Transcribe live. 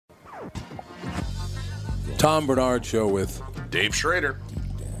Tom Bernard Show with Dave Schrader,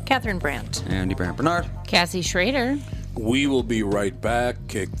 Catherine Brandt, Andy Brandt Bernard, Cassie Schrader. We will be right back.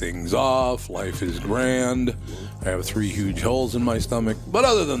 Kick things off. Life is grand. I have 3 huge holes in my stomach. But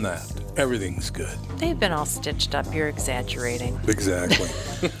other than that, everything's good. They've been all stitched up. You're exaggerating. Exactly.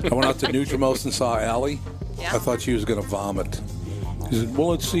 I went out to Nutrimost and saw Allie. Yeah. I thought she was going to vomit. She said, well,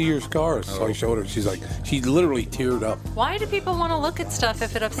 let's see your scars. So I showed her. She's like, she literally teared up. Why do people want to look at stuff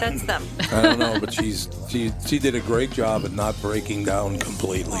if it upsets them? I don't know, but she did a great job at not breaking down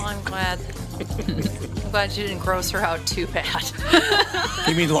completely. Well, I'm glad. I'm glad you didn't gross her out too bad.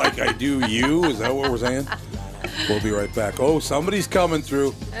 You mean like I do you? Is that what we're saying? We'll be right back. Oh, somebody's coming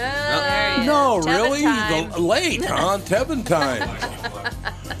through. No, really? Late, huh? Tevin time.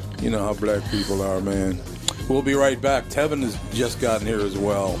 You know how black people are, man. We'll be right back. Tevin has just gotten here as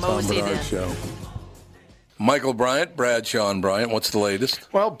well. Tom Bernard Show. Michael Bryant, Bradshaw and Bryant, what's the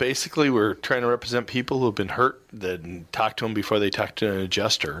latest? Well, basically, we're trying to represent people who have been hurt, then talk to them before they talk to an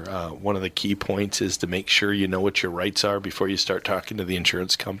adjuster. One of the key points is to make sure you know what your rights are before you start talking to the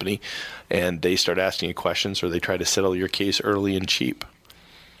insurance company, and they start asking you questions or they try to settle your case early and cheap.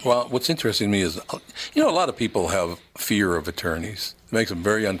 Well, what's interesting to me is, a lot of people have fear of attorneys. It makes them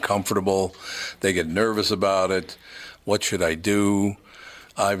very uncomfortable. They get nervous about it. What should I do?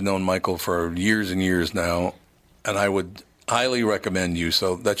 I've known Michael for years and years now, and I would highly recommend you.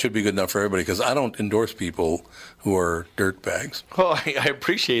 So that should be good enough for everybody, because I don't endorse people who are dirtbags. Well, I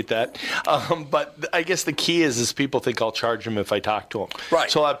appreciate that. But I guess the key is people think I'll charge them if I talk to them.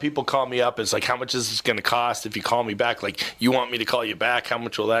 Right. So a lot of people call me up. It's like, how much is this going to cost if you call me back? Like, you want me to call you back? How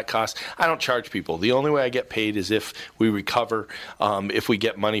much will that cost? I don't charge people. The only way I get paid is if we recover, if we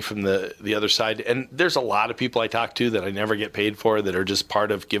get money from the other side. And there's a lot of people I talk to that I never get paid for that are just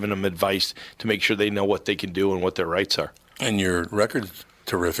part of giving them advice to make sure they know what they can do and what their rights are. And your record's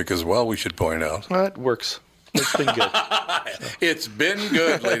terrific as well, we should point out. Well, it works. It's been good. It's been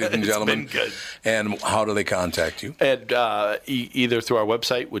good, ladies and gentlemen. It's been good. And how do they contact you? And either through our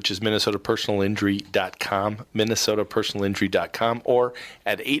website, which is minnesotapersonalinjury.com, minnesotapersonalinjury.com, or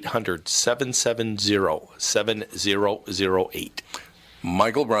at 800-770-7008.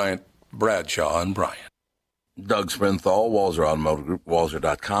 Michael Bryant, Bradshaw and Bryant. Doug Sprinthal, Walzer Automotive Group,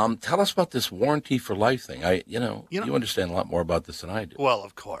 Walzer.com. Tell us about this warranty for life thing. You understand a lot more about this than I do. Well,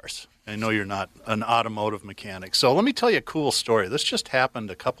 of course. I know you're not an automotive mechanic. So let me tell you a cool story. This just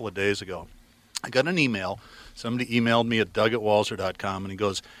happened a couple of days ago. I got an email. Somebody emailed me at doug@walzer.com, and he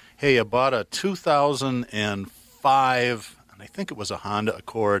goes, hey, I bought a 2005, and I think it was a Honda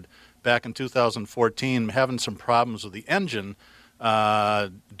Accord, back in 2014. I'm having some problems with the engine. Do I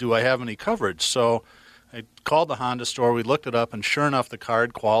have any coverage? So I called the Honda store, we looked it up, and sure enough, the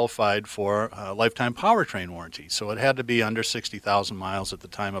card qualified for a lifetime powertrain warranty. So it had to be under 60,000 miles at the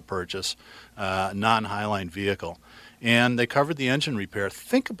time of purchase, non-Highline vehicle. And they covered the engine repair.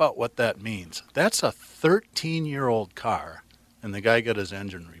 Think about what that means. That's a 13-year-old car, and the guy got his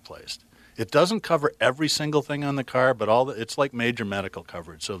engine replaced. It doesn't cover every single thing on the car, but it's like major medical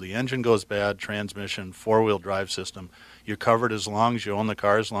coverage. So the engine goes bad, transmission, four-wheel drive system. You're covered as long as you own the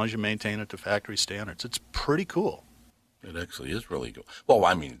car, as long as you maintain it to factory standards. It's pretty cool. It actually is really cool. Well,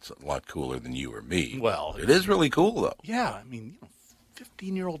 I mean, it's a lot cooler than you or me. Well, it is really cool, though. Yeah, I mean,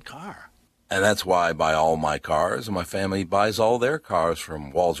 15-year-old car. And that's why I buy all my cars, and my family buys all their cars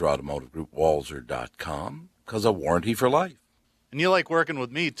from Walzer Automotive Group, Walzer.com, because of warranty for life. And you like working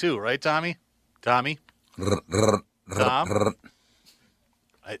with me, too, right, Tommy? Tommy? Tom?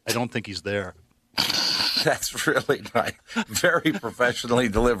 I don't think he's there. That's really nice. Very professionally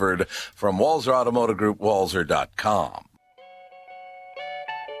delivered from Walzer Automotive Group, Walzer.com.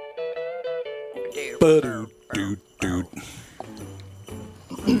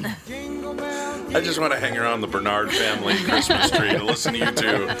 I just want to hang around the Bernard family Christmas tree to listen to you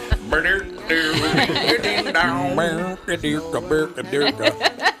two.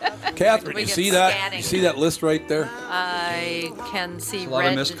 Catherine, you see that? You see that list right there? I can see a lot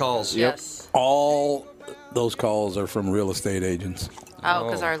of missed calls. Yes. All those calls are from real estate agents. Oh,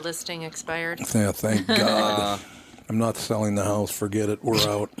 because our listing expired. Yeah, thank God. I'm not selling the house. Forget it. We're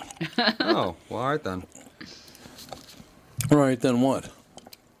out. Oh, well, all right then. All right, then what?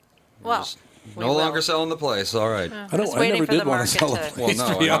 Well, no longer selling the place. All right. I never did want to sell a place. Well,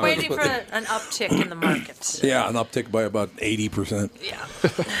 no, to be I'm honest waiting with for you. an uptick in the market. Yeah, an uptick by about 80%. Yeah.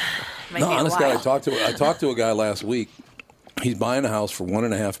 No, honestly, I talked to a guy last week. He's buying a house for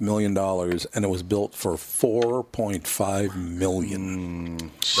 $1.5 million, and it was built for $4.5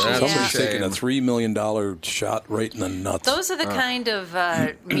 million. Somebody's taking a $3 million shot right in the nuts. Those are the kind of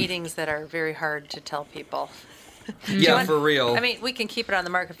meetings that are very hard to tell people. Yeah, for real. I mean, we can keep it on the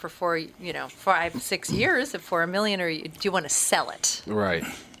market for 5, 6 years for $1 million, or do you want to sell it? Right.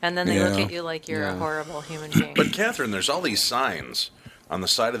 And then they look at you like you're a horrible human being. But Catherine, there's all these signs on the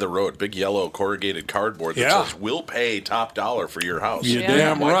side of the road, big yellow corrugated cardboard that says, "We'll pay top dollar for your house." You're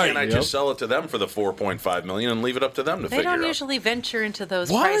damn Why right. can't I just sell it to them for the $4.5 million and leave it up to them to They figure don't out? usually venture into those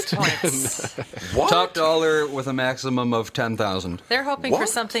price points. What? Top dollar with a maximum of 10,000. They're hoping for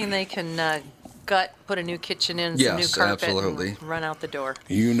something they can gut, put a new kitchen in, some new carpet, absolutely. and run out the door.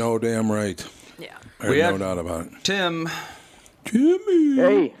 You know damn right. Yeah. There's no doubt about it. Tim. Jimmy.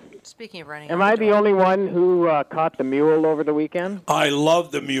 Hey. Speaking of running Am I the only one who caught the mule over the weekend? I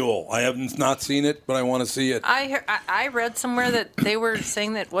love the mule. I have not seen it, but I want to see it. I read somewhere that they were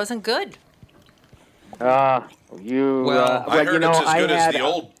saying that it wasn't good. I heard it's as good as the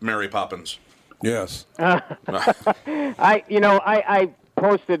old Mary Poppins. Yes. I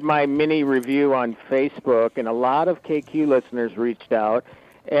posted my mini review on Facebook, and a lot of KQ listeners reached out,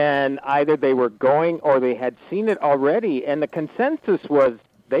 and either they were going or they had seen it already, and the consensus was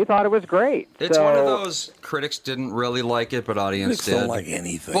they thought it was great. It's one of those critics didn't really like it, but audience Critics did. don't like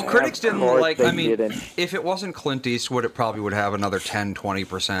anything. Well, critics didn't like. they I mean, didn't. if it wasn't Clint Eastwood, it probably would have another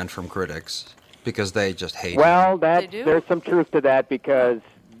 10-20% from critics because they just hate Well, him. there's some truth to that because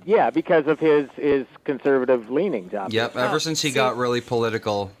of his conservative leanings. Obviously. Yep. Ever since he got really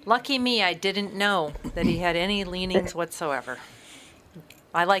political. Lucky me, I didn't know that he had any leanings whatsoever.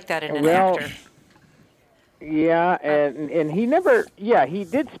 I like that in an actor. Yeah, and he never. Yeah, he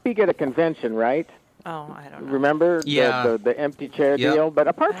did speak at a convention, right? Oh, I don't know. Remember the empty chair deal? But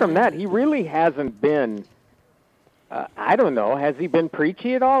apart from that, he really hasn't been. I don't know. Has he been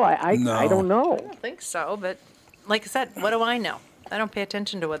preachy at all? I don't know. I don't think so, but like I said, what do I know? I don't pay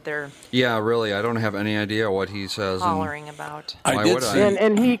attention to what they're Yeah, really, I don't have any idea what he says. hollering about. Why would I?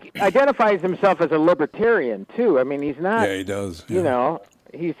 And he identifies himself as a libertarian too. I mean, he's not. Yeah, he does. You know,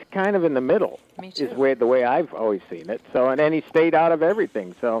 he's kind of in the middle. Me too. Is the way I've always seen it. So, and then he stayed out of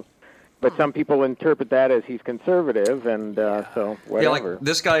everything. So, but some people interpret that as he's conservative, and so whatever. Yeah, like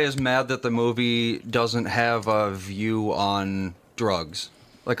this guy is mad that the movie doesn't have a view on drugs,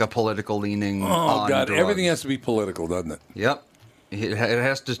 like a political leaning on God, drugs. everything has to be political, doesn't it? Yep. It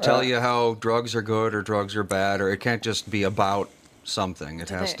has to tell you how drugs are good or drugs are bad, or it can't just be about something. It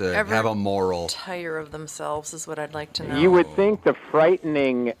has to have a moral. Tire of themselves is what I'd like to know. You would think the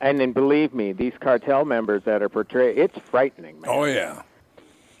frightening, and then believe me, these cartel members that are portrayed, it's frightening, man. Oh, yeah.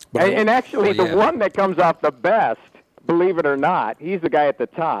 And actually, the one that comes off the best, believe it or not, he's the guy at the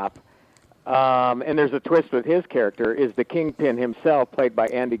top, and there's a twist with his character, is the Kingpin himself, played by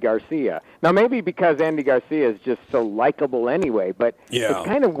Andy Garcia. Now, maybe because Andy Garcia is just so likable anyway, but it's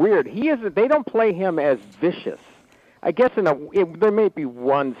kind of weird. They don't play him as vicious. I guess there may be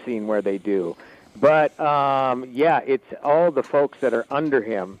one scene where they do. But, it's all the folks that are under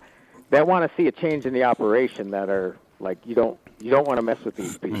him that want to see a change in the operation that are like, you don't want to mess with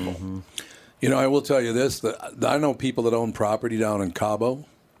these people. Mm-hmm. You know, I will tell you this. I know people that own property down in Cabo.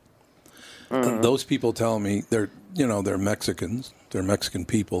 Mm-hmm. Those people tell me they're Mexicans. They're Mexican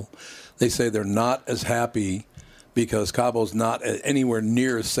people. They say they're not as happy because Cabo's not anywhere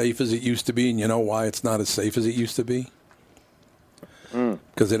near as safe as it used to be. And you know why it's not as safe as it used to be?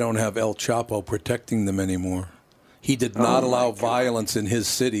 Because they don't have El Chapo protecting them anymore. He did not allow violence in his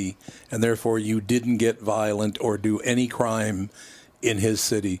city, and therefore you didn't get violent or do any crime in his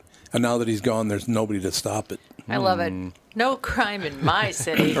city. And now that he's gone, there's nobody to stop it. I love it. No crime in my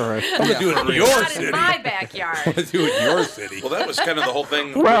city. All right. I'm going to do it in your Not city. in my backyard. I'm going to do it in your city. Well, that was kind of the whole thing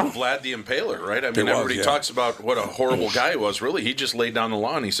with Vlad the Impaler, right? I mean, everybody talks about what a horrible guy he was. Really, he just laid down the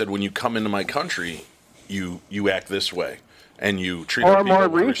law, and he said, when you come into my country, you act this way, and you treat our people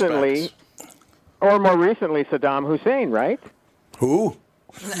with respect. Or more recently, Saddam Hussein, right? Who?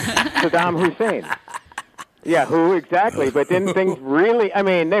 Saddam Hussein. Yeah, who exactly? But didn't things really? I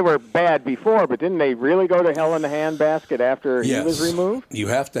mean, they were bad before, but didn't they really go to hell in the handbasket after he was removed? You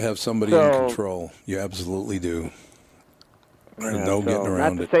have to have somebody in control. You absolutely do. There's no getting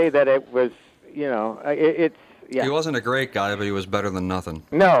around it. Not to say that it was, it's. Yeah. He wasn't a great guy, but he was better than nothing.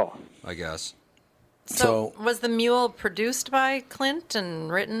 No. I guess. So was the Mule produced by Clint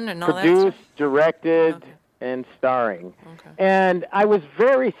and written and all that? Produced, directed, and starring. Okay. And I was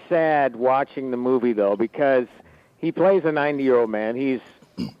very sad watching the movie, though, because he plays a 90-year-old man. He's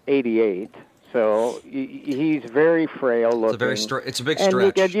 88, so he's very frail looking. It's a big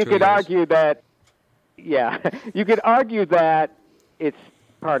stretch. And you could argue that, you could argue that it's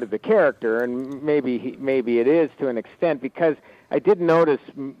part of the character, and maybe it is to an extent, because I did notice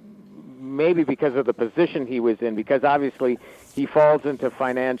maybe because of the position he was in, because obviously he falls into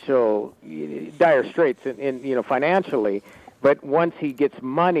financial dire straits in financially. But once he gets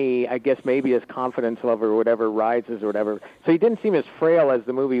money, I guess maybe his confidence level or whatever rises or whatever. So he didn't seem as frail as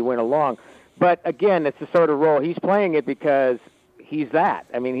the movie went along. But again, it's the sort of role he's playing it because he's that.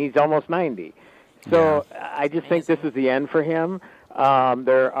 I mean, he's almost 90. So I just think this is the end for him.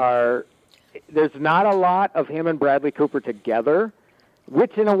 There's not a lot of him and Bradley Cooper together,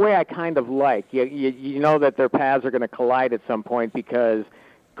 which in a way I kind of like. You know that their paths are going to collide at some point because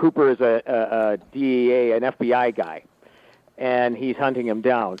Cooper is a DEA, an FBI guy, and he's hunting him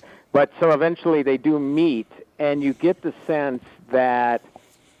down. But so eventually they do meet, and you get the sense that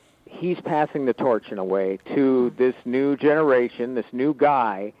he's passing the torch in a way to this new generation, this new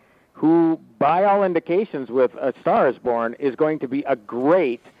guy, who, by all indications, with A Star is Born, is going to be a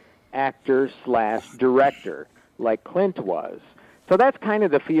great actor/director, like Clint was. So that's kind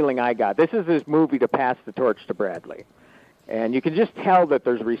of the feeling I got. This is his movie to pass the torch to Bradley. And you can just tell that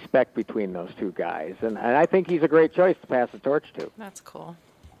there's respect between those two guys. And I think he's a great choice to pass the torch to. That's cool.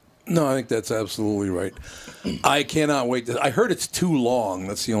 No, I think that's absolutely right. I cannot wait. I heard it's too long.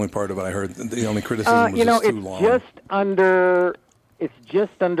 That's the only part of it I heard. The only criticism was it's too long. It's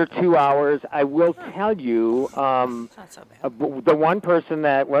just under 2 hours. I will tell you, Not so bad. the one person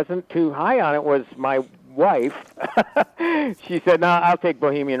that wasn't too high on it was my wife. She said, "No, I'll take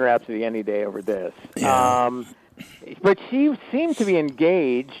Bohemian Rhapsody any day over this." Yeah. But she seemed to be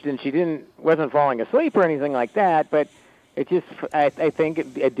engaged, and she wasn't falling asleep or anything like that. But it just, I think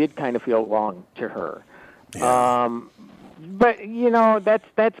it did kind of feel long to her. Yeah. But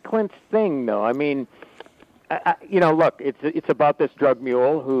that's Clint's thing, though. I mean, look, it's about this drug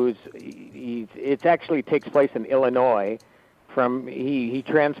mule it actually takes place in Illinois. He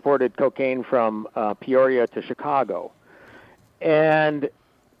transported cocaine from Peoria to Chicago, and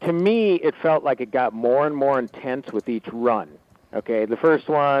to me, it felt like it got more and more intense with each run. Okay, the first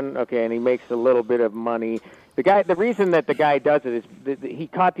one, and he makes a little bit of money. The reason that the guy does it is he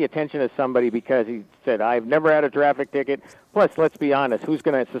caught the attention of somebody because he said, "I've never had a traffic ticket." Plus, let's be honest, who's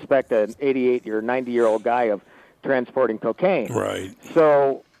going to suspect an 88 or 90-year-old guy of transporting cocaine? Right.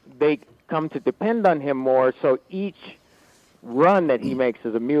 So they come to depend on him more. So each run that he makes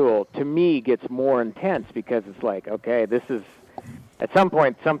as a mule, to me, gets more intense because it's like, okay, this is. At some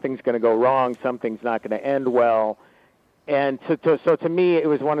point, something's going to go wrong. Something's not going to end well. And so to me, it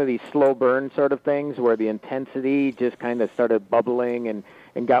was one of these slow burn sort of things where the intensity just kind of started bubbling and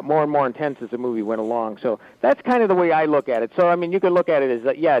got more and more intense as the movie went along. So that's kind of the way I look at it. So, I mean, you could look at it as,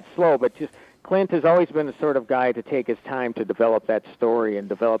 it's slow, but just Clint has always been the sort of guy to take his time to develop that story and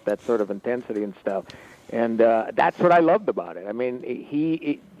develop that sort of intensity and stuff. And that's what I loved about it. I mean,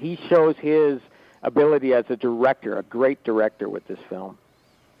 he shows his ability as a director, a great director with this film.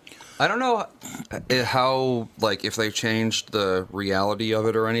 I don't know how, if they changed the reality of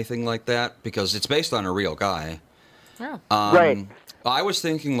it or anything like that, because it's based on a real guy. Oh. Right. I was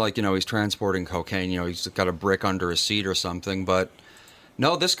thinking, he's transporting cocaine, he's got a brick under his seat or something, but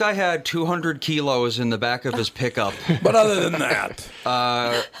no, this guy had 200 kilos in the back of his pickup. But other than that,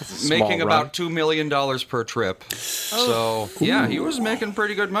 making about $2 million per trip. So, yeah, he was making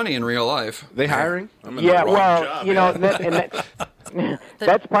pretty good money in real life. They hiring? Yeah, well, job,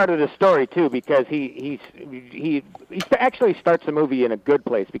 that's part of the story too, because he actually starts the movie in a good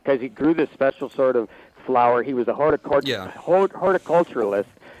place because he grew this special sort of flower. He was a horticulturalist.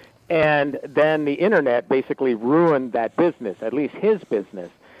 And then the internet basically ruined that business, at least his business.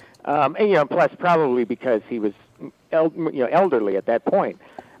 And plus probably because he was, elderly at that point.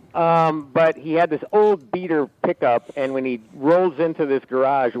 But he had this old beater pickup, and when he rolls into this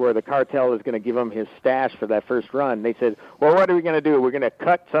garage where the cartel is going to give him his stash for that first run, they said, "Well, what are we going to do? We're going to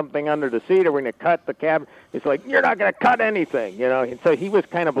cut something under the seat, or we're going to cut the cab." It's like, "You're not going to cut anything," And so he was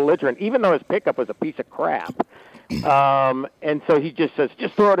kind of belligerent, even though his pickup was a piece of crap. And so he just says,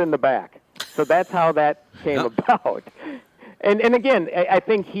 "Just throw it in the back." So that's how that came about. And again, I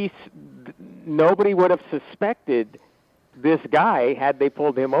think nobody would have suspected this guy, had they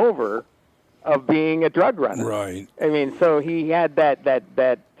pulled him over, of being a drug runner. Right. I mean, so he had that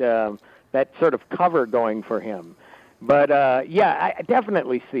sort of cover going for him. But I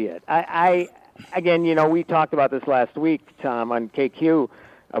definitely see it. Again, we talked about this last week, Tom, on KQ,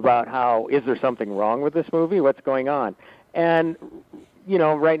 about how, is there something wrong with this movie? What's going on? And,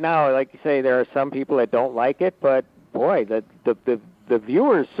 right now, like you say, there are some people that don't like it, but boy, the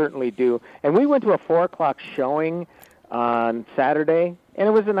viewers certainly do. And we went to a 4:00 showing on Saturday, and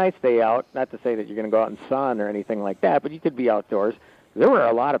it was a nice day out. Not to say that you're going to go out in sun or anything like that, but you could be outdoors. There were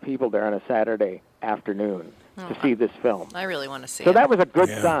a lot of people there on a Saturday afternoon. to see this film. I really want to see it. So that was a good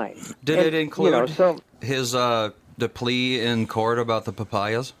sign. Did it include his the plea in court about the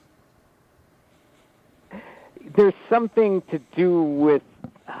papayas? There's something to do with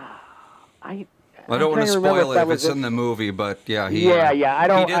I don't want to spoil it if it's in the movie, but yeah, I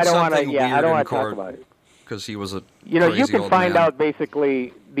don't want to talk about it because he was a you can find man. out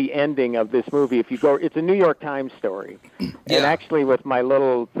basically the ending of this movie if you go. It's a New York Times story, and actually with my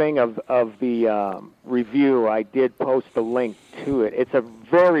little thing of the review, I did post a link to it. It's a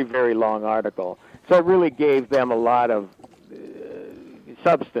very, very long article, so it really gave them a lot of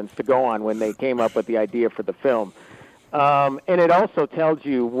substance to go on when they came up with the idea for the film, and it also tells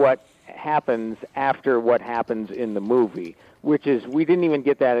you what happens after what happens in the movie, which is we didn't even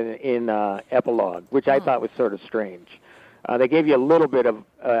get that in epilogue, which I thought was sort of strange. They gave you a little bit of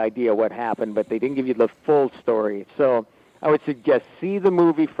idea what happened, but they didn't give you the full story. So I would suggest see the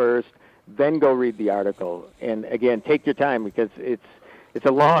movie first, then go read the article. And again, take your time because it's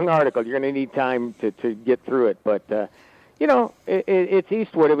a long article. You're going to need time to get through it. But it's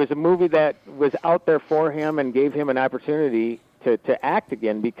Eastwood. It was a movie that was out there for him and gave him an opportunity to act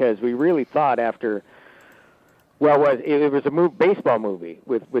again because we really thought after. Well, it was a baseball movie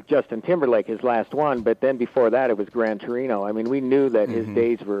with Justin Timberlake, his last one, but then before that it was Gran Torino. I mean, we knew that his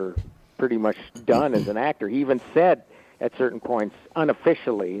days were pretty much done as an actor. He even said at certain points,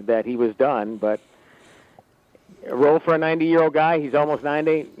 unofficially, that he was done, but a role for a 90-year-old guy, he's almost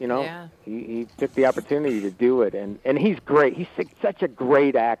 90, he took the opportunity to do it, and he's great. He's such a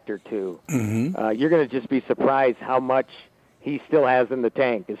great actor, too. You're going to just be surprised how much he still has in the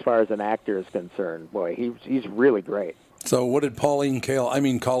tank as far as an actor is concerned. Boy, he's really great. So what did Colin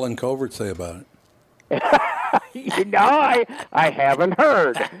Covert say about it? I haven't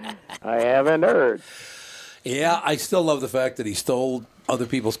heard. Yeah, I still love the fact that he stole other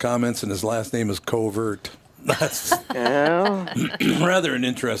people's comments and his last name is Covert. That's rather an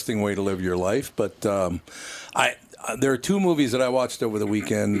interesting way to live your life. But there are two movies that I watched over the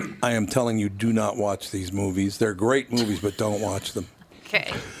weekend. I am telling you, do not watch these movies. They're great movies, but don't watch them.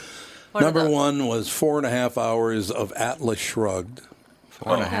 Okay. Number one was 4.5 hours of Atlas Shrugged.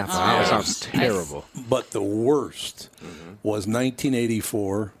 4.5 hours. Sounds terrible. But the worst was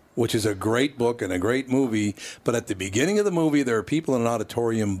 1984, which is a great book and a great movie. But at the beginning of the movie, there are people in an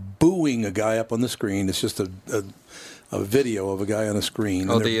auditorium booing a guy up on the screen. It's just a video of a guy on a screen.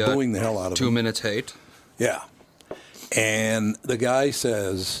 And they're booing the hell out of him. 2 minutes hate? Yeah. And the guy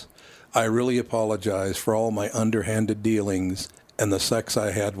says, I really apologize for all my underhanded dealings and the sex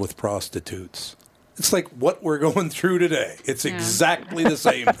I had with prostitutes. It's like what we're going through today. It's exactly the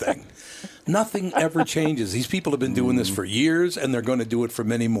same thing. Nothing ever changes. These people have been doing this for years, and they're going to do it for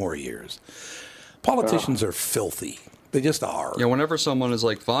many more years. Politicians are filthy. They just are. Yeah, whenever someone is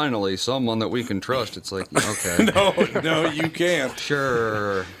like, finally, someone that we can trust, it's like, okay. No, you can't.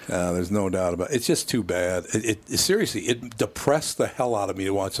 Sure. There's no doubt about it. It's just too bad. Seriously, it depressed the hell out of me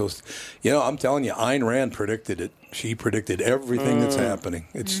to watch those. I'm telling you, Ayn Rand predicted it. She predicted everything that's happening.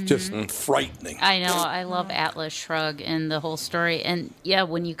 It's just frightening. I know. I love Atlas Shrugged and the whole story. And, yeah,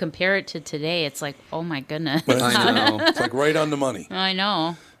 when you compare it to today, it's like, oh, my goodness. I know. It's like right on the money. I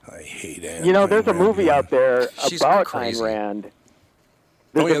know. I hate Ayn there's a movie out there about crazy. Ayn Rand.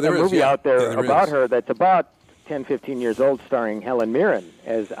 There is a movie out there about is. her that's about 10, 15 years old, starring Helen Mirren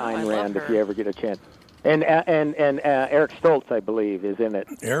as Ayn Rand, if you ever get a chance. And Eric Stoltz, I believe, is in it.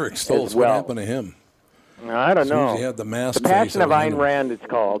 Eric Stoltz, well. what happened to him? I don't know. He had the mask. The Passion of Ayn Rand, it's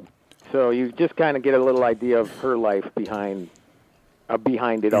called. So you just kind of get a little idea of her life behind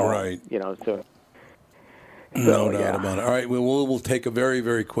it all. Right. So. No doubt about it. All right, we'll take a very,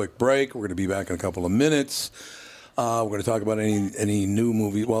 very quick break. We're going to be back in a couple of minutes. We're going to talk about any new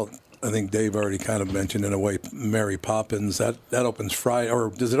movie. Well, I think Dave already kind of mentioned in a way Mary Poppins. That opens Friday, or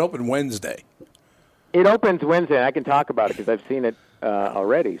does it open Wednesday? It opens Wednesday. I can talk about it because I've seen it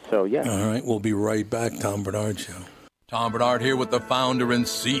already. So, yeah. All right, we'll be right back. Tom Bernard Show. Tom Bernard here with the founder and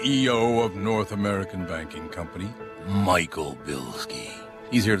CEO of North American Banking Company, Michael Bilski.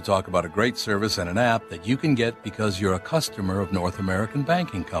 He's here to talk about a great service and an app that you can get because you're a customer of North American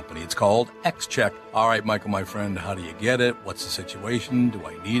Banking Company. It's called XCheck. All right, Michael, my friend, how do you get it? What's the situation? Do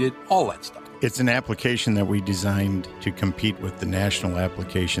I need it? All that stuff. It's an application that we designed to compete with the national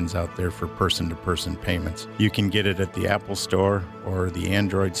applications out there for person-to-person payments. You can get it at the Apple Store or the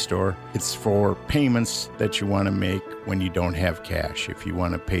Android store. It's for payments that you want to make when you don't have cash. If you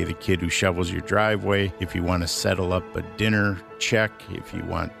want to pay the kid who shovels your driveway, if you want to settle up a dinner check, if you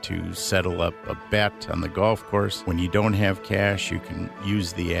want to settle up a bet on the golf course, when you don't have cash, you can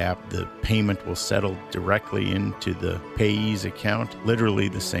use the app. The payment will settle directly into the payee's account, literally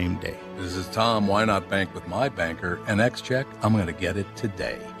the same day. This is Tom. Why not bank with my banker? An X-Check? I'm going to get it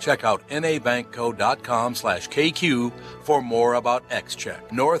today. Check out nabankco.com/KQ for more about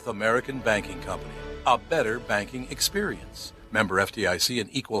X-Check, North American Banking Company. A better banking experience. Member FDIC and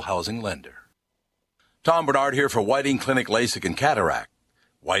equal housing lender. Tom Bernard here for Whiting Clinic LASIK and Cataract.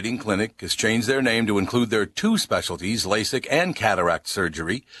 Whiting Clinic has changed their name to include their two specialties, LASIK and cataract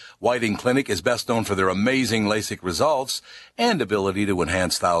surgery. Whiting Clinic is best known for their amazing LASIK results and ability to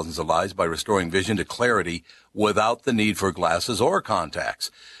enhance thousands of lives by restoring vision to clarity without the need for glasses or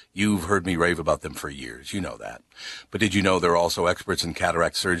contacts. You've heard me rave about them for years. You know that. But did you know they're also experts in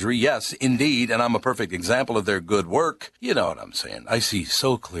cataract surgery? Yes, indeed, and I'm a perfect example of their good work. You know what I'm saying. I see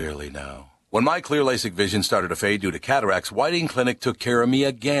so clearly now. When my clear LASIK vision started to fade due to cataracts, Whiting Clinic took care of me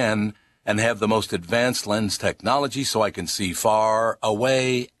again and have the most advanced lens technology so I can see far,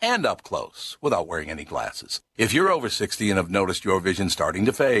 away, and up close without wearing any glasses. If you're over 60 and have noticed your vision starting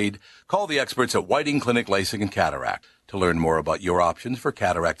to fade, call the experts at Whiting Clinic LASIK and Cataract to learn more about your options for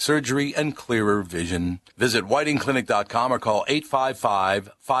cataract surgery and clearer vision. Visit whitingclinic.com or call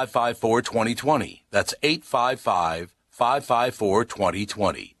 855-554-2020. That's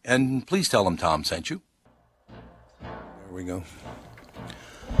 855-554-2020. And please tell them Tom sent you. There we go.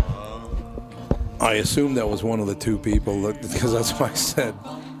 I assume that was one of the two people, because that's what I said.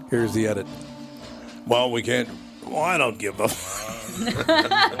 Here's the edit. Well, we can't. Well, I don't give a.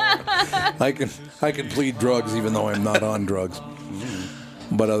 I can plead drugs even though I'm not on drugs.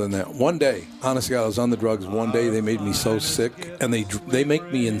 But other than that, one day, honestly, I was on the drugs. One day, they made me so sick, and they make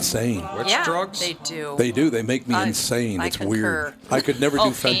me insane. Which drugs? They do. They do. They make me insane. It's weird. I could never do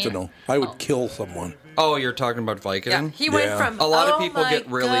fentanyl. I would kill someone. Oh, you're talking about Vicodin? Yeah, he went from, a lot of people get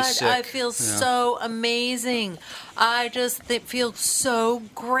really sick. I feel so amazing. I just feel so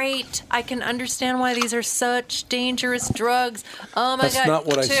great. I can understand why these are such dangerous drugs. Oh, my God. That's not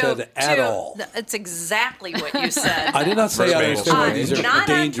what I said at all. It's exactly what you said. I did not say I understand why these are not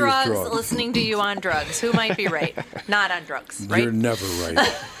dangerous on drugs. Listening to you on drugs. Who might be right? Not on drugs, right? You're never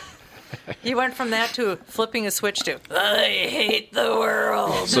right. He went from that to flipping a switch to, I hate the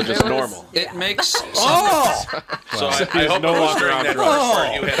world. So just normal. It makes sense. So I hope no longer during on that drugs.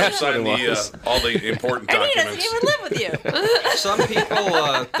 part you had him sign all the important And he documents. doesn't even live with you. Some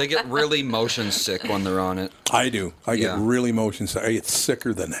people, they get really motion sick when they're on it. I do. I get really motion sick. I get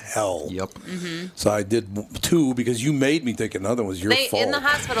sicker than hell. Yep. Mm-hmm. So I did two because you made me take another one. It was your fault. In the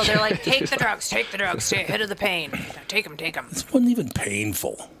hospital, they're like, take the drugs, stay ahead of the pain. Take them. This wasn't even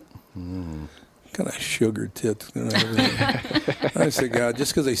painful. Kind of sugar tits. I say, God,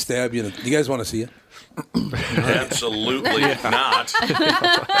 just because they stab you. You guys want to see it? Absolutely not.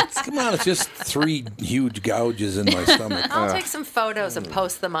 Come on, it's just 3 huge gouges in my stomach. I'll take some photos and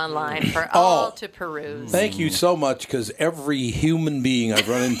post them online for all to peruse. Thank you so much, because every human being I've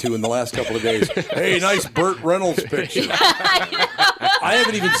run into in the last couple of days, hey, nice Burt Reynolds picture. I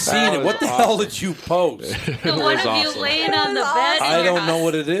haven't even seen it. What the hell did you post? The one of you laying on the bed. I don't know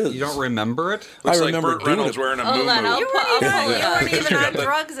what it is. You don't remember it? Looks I remember like Burt Reynolds wearing a moo-moo. You weren't even on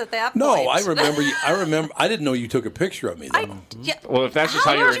drugs at that point. No, I remember. I didn't know you took a picture of me, though. Well, if that's just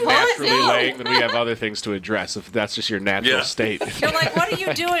how you're would you naturally know? laying, then we have other things to address. If that's just your natural state. You're like, what are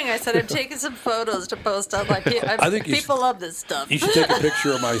you doing? I said, I'm taking some photos to post on my. I think people love this stuff. You should take a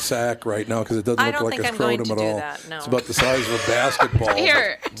picture of my sack right now, because it doesn't look like a scrotum at all. No. It's about the size of a basketball.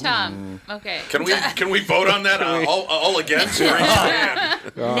 Here, Tom. Okay. Can we vote on that? All against?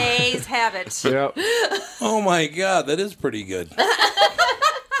 Nays have it. Yep. Oh my God, that is pretty good.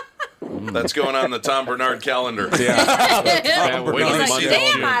 That's going on the Tom Bernard calendar. Yeah, Wait till we see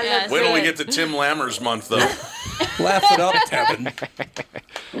that. Yes. Wait till we get to Tim Lammers month, though. Laugh it up, Tevin.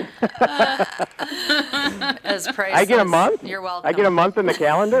 As priceless. I get a month? You're welcome. I get a month in the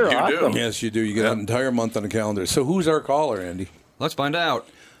calendar? You Awesome. do. Yes, you do. You get an entire month on the calendar. So who's our caller, Andy? Let's find out.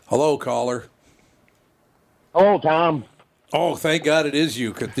 Hello, caller. Hello, Tom. Oh, thank God it is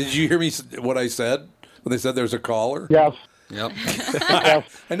you. Did you hear me what I said when they said there's a caller? Yes. Yep.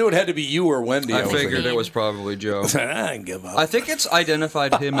 I knew it had to be you or Wendy. I figured it was probably Joe. I didn't give up. I think it's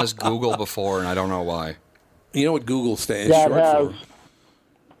identified him as Google before, and I don't know why. You know what Google stands Yeah, it short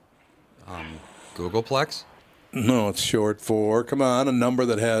has. for? Googleplex? No, it's short for, come on, a number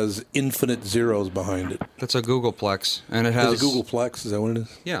that has infinite zeros behind it. That's a Googleplex, and it has... Is it Googleplex? Is that what it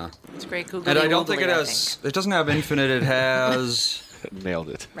is? Yeah. It's great Google. And I don't think it has... It doesn't have infinite, it has... Nailed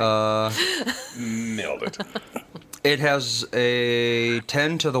it. Nailed it. It has a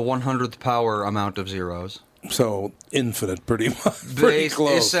 10 to the 100th power amount of zeros. So, infinite, pretty much. Pretty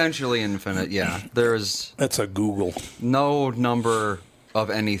close. Essentially infinite, yeah. There's... That's a Google. No number of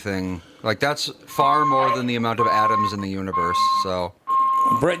anything. Like, that's far more than the amount of atoms in the universe, so...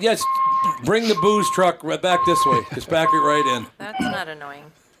 Brett, yes, bring the booze truck back this way. Just back it right in. That's not annoying.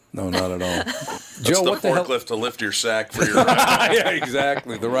 No, not at all. That's Joe, the what the hell? forklift to lift your sack for your ride. Yeah,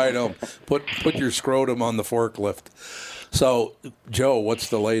 exactly. The ride home. Put your scrotum on the forklift. So, Joe, what's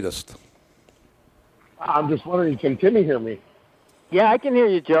the latest? I'm just wondering, can Timmy hear me? Yeah, I can hear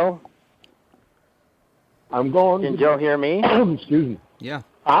you, Joe. I'm going. Can Joe hear me? Excuse me. Yeah.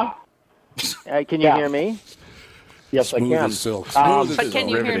 Huh? Can you hear me? Yes, Smooth I can. as silk. But can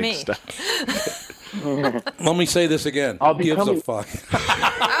you hear me? Let me say this again. I'll be Gives coming- a fuck.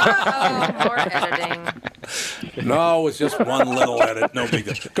 Oh, more editing. No, it's just one little edit. No big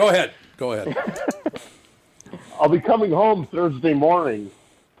deal. Go ahead. I'll be coming home Thursday morning,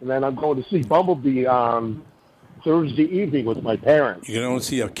 and then I'm going to see Bumblebee on Thursday evening with my parents. You don't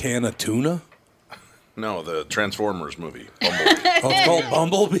see a can of tuna? No, the Transformers movie. Bumblebee. Oh, it's called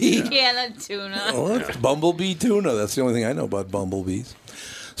Bumblebee? Can of tuna. Oh, it's Bumblebee tuna. That's the only thing I know about bumblebees.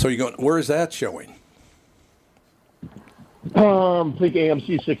 So you're going, where is that showing? I think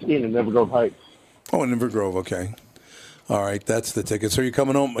AMC 16 in Evergrove Heights. Oh, in Invergrove, okay. All right, that's the ticket. So you're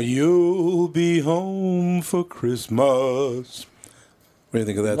coming home. You'll be home for Christmas. What do you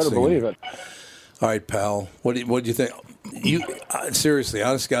think of that Better singing? believe it. All right, pal. What do you think? You seriously,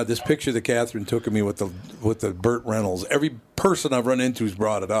 honest to God, this picture that Catherine took of me with the Burt Reynolds. Every person I've run into has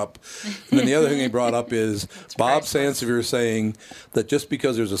brought it up. And then the other thing they brought up is Bob Sansevier saying that just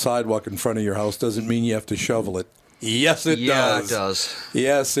because there's a sidewalk in front of your house doesn't mean you have to shovel it. Yes, it does. Yeah, it does.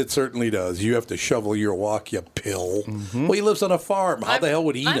 Yes, it certainly does. You have to shovel your walk, you pill. Mm-hmm. Well, he lives on a farm. How the hell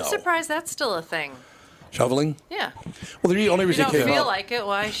would he know? I'm surprised that's still a thing. Shoveling? Yeah. Well, the only If reason you it don't came feel up. like it,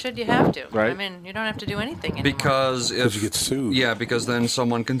 why should you have to? Right. I mean, you don't have to do anything anymore. Because if you get sued. Yeah, because then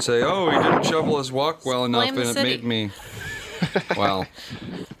someone can say, "Oh, he didn't shovel his walk well enough, Blame the and it city. made me." Well,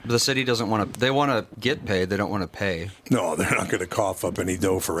 the city doesn't want to. They want to get paid. They don't want to pay. No, they're not going to cough up any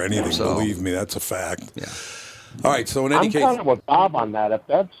dough for anything. So- Believe me, that's a fact. Yeah. All right. So in any I'm case, kind of with Bob on that. If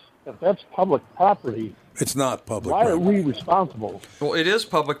that's public property, it's not public. why are property. we responsible? Well, it is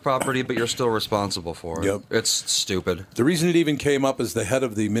public property, but you're still responsible for it. Yep. It's stupid. The reason it even came up is the head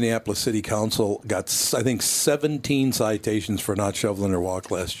of the Minneapolis City Council got, I think, 17 citations for not shoveling their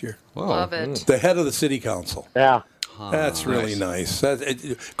walk last year. Whoa. Love it. The head of the city council. Yeah. That's really nice.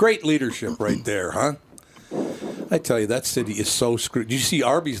 Great leadership right there, huh? I tell you, that city is so screwed. You see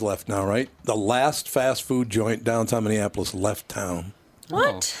Arby's left now, right? The last fast food joint downtown Minneapolis left town.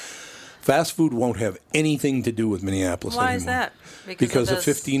 What? Fast food won't have anything to do with Minneapolis Why anymore. is that? Because of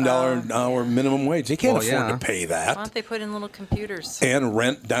 $15 an hour minimum wage. They can't afford to pay Why that. don't they put in little computers? And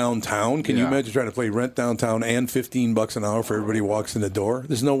rent downtown. Can you Yeah. imagine trying to play rent downtown and $15 an hour for everybody who walks in the door?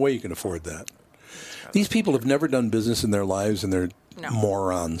 There's no way you can afford that. These people have never done business in their lives, and they're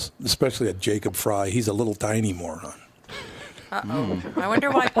morons. Especially at Jacob Fry. He's a little tiny moron. Uh-oh. I wonder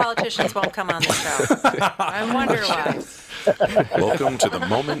why politicians won't come on the show. I wonder why. Welcome to the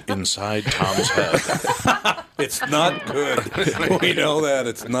moment inside Tom's head. It's not good. We know that.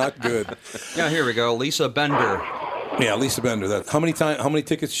 It's not good. Yeah, here we go. Lisa Bender. Yeah, Lisa Bender. How many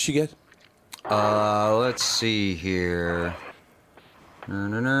tickets did she get? Let's see here.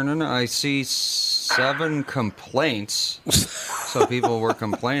 No. I see 7 complaints. So people were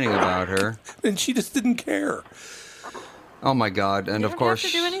complaining about her. And she just didn't care. Oh my God! And You of don't course,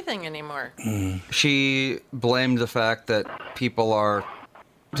 have to do anything anymore. she blamed the fact that people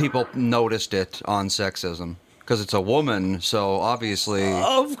noticed it on sexism because it's a woman. So obviously,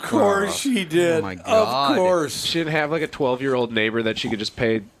 Of course she did. Oh my God! Of course. She didn't have like a 12-year-old neighbor that she could just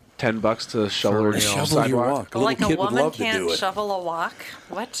pay $10 to shovel her sidewalk. Like a woman can't shovel a walk?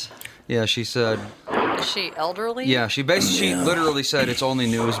 What? Yeah, she said. Is she elderly? Yeah, she literally said it's only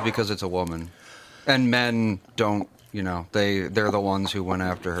news because it's a woman, and men don't. You know, they're the ones who went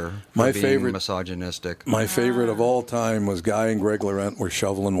after her for being misogynistic. My favorite of all time was Guy and Greg Laurent were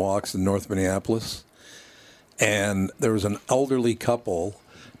shoveling walks in North Minneapolis. And there was an elderly couple,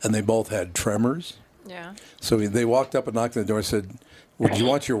 and they both had tremors. Yeah. So they walked up and knocked on the door and said, "Would you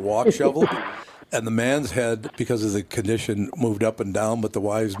want your walk shoveled?" And the man's head, because of the condition, moved up and down, but the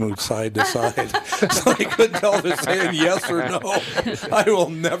wives moved side to side. So they couldn't tell if they're saying yes or no. I will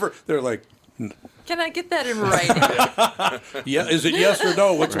never. They're like, Can I get that in writing? Yeah, is it yes or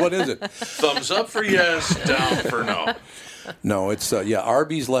no? What is it? Thumbs up for yes, down for no. No, it's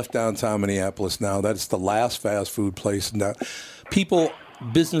Arby's left downtown Minneapolis now. That's the last fast food place. Now,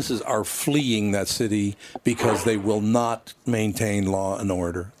 businesses are fleeing that city because they will not maintain law and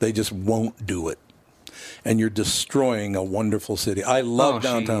order. They just won't do it. And you're destroying a wonderful city. I love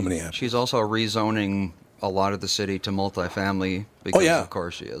downtown Minneapolis. She's also rezoning a lot of the city to multifamily because, of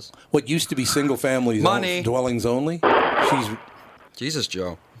course, she is. What used to be single-family dwellings only? Jesus,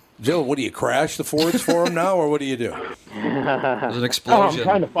 Joe. Joe, what do you crash the Fords for them now, or what do you do? There's an explosion. I'm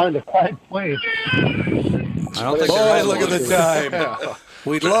trying to find a quiet place. I don't think look at the time.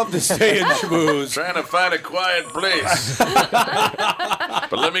 We'd love to stay in schmooze. Trying to find a quiet place.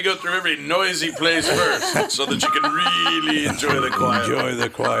 But let me go through every noisy place first so that you can really enjoy the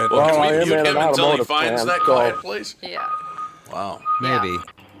quiet. Well, can you him until he finds that quiet place? Yeah. Wow. Maybe.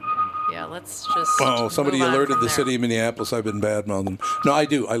 Yeah, let's just. Oh, somebody alerted the city of Minneapolis. I've been badmouthing them. No, I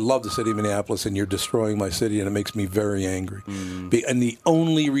do. I love the city of Minneapolis, and you're destroying my city, and it makes me very angry. And the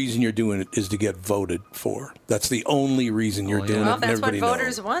only reason you're doing it is to get voted for. That's the only reason you're doing it. Well, and that's what everybody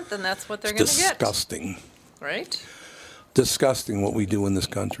voters knows. want, then that's what they're going to get. Disgusting. Right? Disgusting what we do in this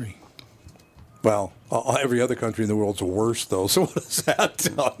country. Well, every other country in the world's worse, though. So what does that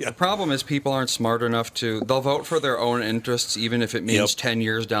tell you? The problem is people aren't smart enough they'll vote for their own interests, even if it means 10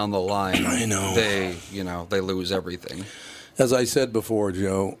 years down the line. I know. They lose everything. As I said before,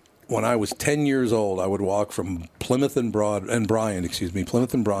 Joe, when I was 10 years old, I would walk from Plymouth and Bryant,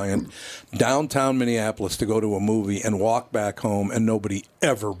 downtown Minneapolis to go to a movie and walk back home, and nobody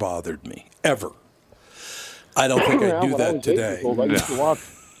ever bothered me. Ever. I don't think I'd do that today.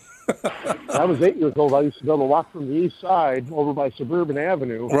 I was 8 years old. I used to be able to walk from the east side over by Suburban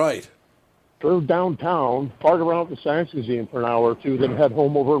Avenue. Right. Drove downtown, park around at the Science Museum for an hour or two, then head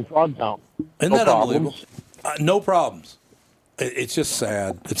home over in Frogtown. Isn't that unbelievable? No problems. It's just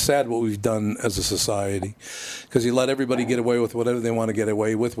sad. It's sad what we've done as a society because you let everybody get away with whatever they want to get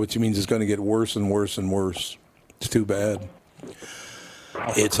away with, which means it's going to get worse and worse and worse. It's too bad.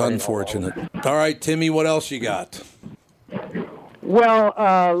 It's unfortunate. All right, Timmy, what else you got? Well,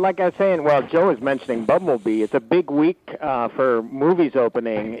 like I was saying, Joe was mentioning Bumblebee. It's a big week for movies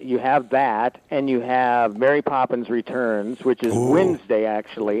opening. You have that, and you have Mary Poppins Returns, which is Wednesday,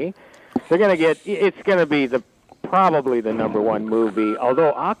 actually. They're going to it's going to be probably the number one movie,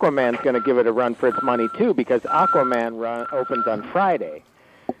 although Aquaman's going to give it a run for its money, too, because Aquaman opens on Friday.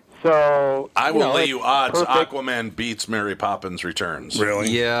 So I will lay you odds. Perfect. Aquaman beats Mary Poppins Returns. Really?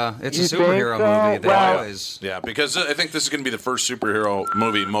 Yeah, it's a superhero movie. Yeah, because I think this is going to be the first superhero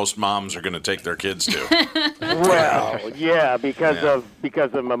movie most moms are going to take their kids to.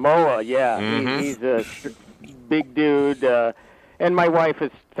 Because of Momoa. Yeah, he's a big dude, and my wife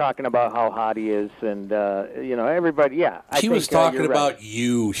is talking about how hot he is, and everybody. Yeah, she was talking about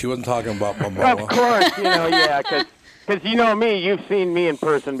you. She wasn't talking about Momoa. Of course, because you know me, you've seen me in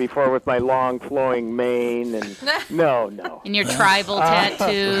person before with my long flowing mane and no. And your tribal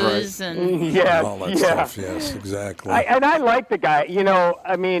tattoos and all that stuff. Yes, exactly. I like the guy. He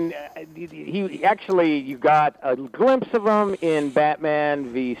actually, you got a glimpse of him in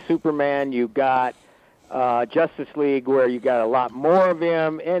Batman v Superman. You got Justice League, where you got a lot more of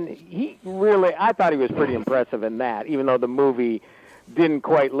him, and I thought he was pretty impressive in that, even though the movie didn't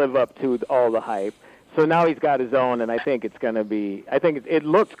quite live up to all the hype. So now he's got his own, and I think it's going to be. I think it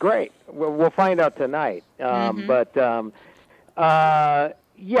looks great. We'll find out tonight. But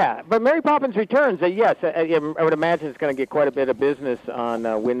Mary Poppins Returns. Yes, I would imagine it's going to get quite a bit of business on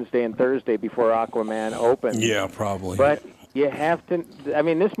Wednesday and Thursday before Aquaman opens. Yeah, probably. But you have to. I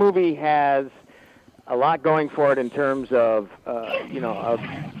mean, this movie has a lot going for it in terms of of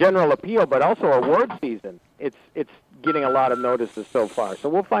general appeal, but also award season. It's getting a lot of notices so far. So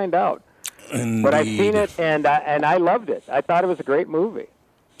we'll find out. Indeed. But I've seen it, and I loved it. I thought it was a great movie.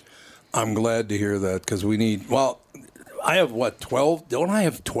 I'm glad to hear that because we need. Well, I have 12? Don't I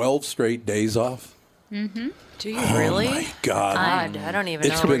have 12 straight days off? Mm-hmm. Do you really? Oh my God! I don't even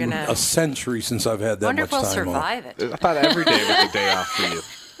know. It's been a century since I've had that much time off. Wonder if we'll survive it. I thought every day was a day off for you.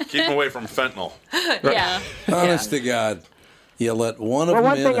 Keep them away from fentanyl. Yeah. Honest to God. You let one of them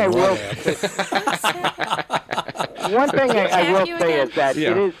in. One thing I will say is that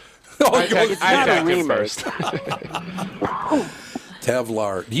it is. It's not a remake.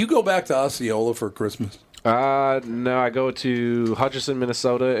 Tevlar. Do you go back to Osceola for Christmas? No, I go to Hutchinson,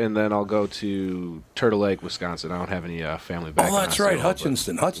 Minnesota, and then I'll go to Turtle Lake, Wisconsin. I don't have any family back. Oh, that's right,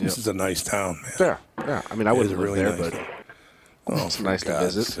 Hutchinson. Hutchinson's a nice town, man. Yeah. I mean, I wouldn't live there, but Oh, it's nice to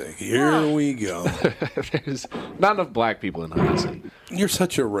visit. Here we go. There's not enough black people in Hudson. You're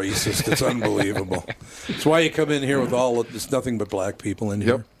such a racist. It's unbelievable. That's why you come in here with there's nothing but black people in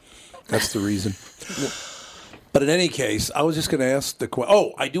here. That's the reason. But in any case, I was just going to ask the question.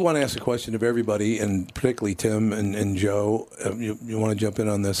 Oh, I do want to ask a question of everybody, and particularly Tim and Joe. You want to jump in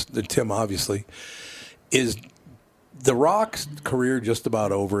on this? Tim, obviously. Is The Rock's career just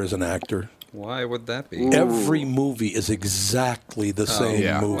about over as an actor? Why would that be? Every movie is exactly the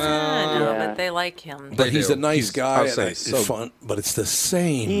same movie. No, but they like him. But he's a nice guy. It's fun, but it's the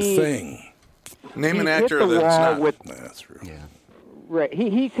same thing. Name an actor that's not. That's true. Yeah. Right.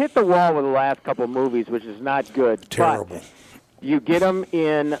 He's hit the wall with the last couple of movies, which is not good. Terrible. But you get him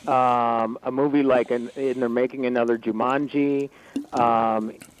in a movie like, and they're making another Jumanji.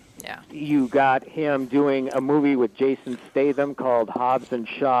 You got him doing a movie with Jason Statham called Hobbs and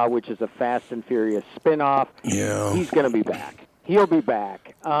Shaw, which is a Fast and Furious spin-off. Yeah. He's going to be back. He'll be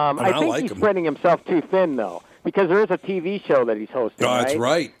back. I think like he's him. spreading himself too thin, though, because there is a TV show that he's hosting, that's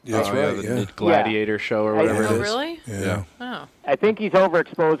right. That's right. The Gladiator show or whatever it is. Really? Yeah. Oh. I think he's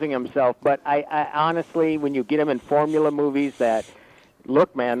overexposing himself, but I honestly, when you get him in formula movies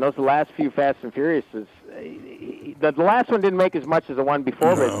look, man, those last few Fast and Furious, the last one didn't make as much as the one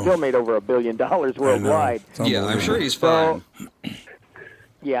before, but it still made over $1 billion worldwide. Yeah, I'm sure he's fine.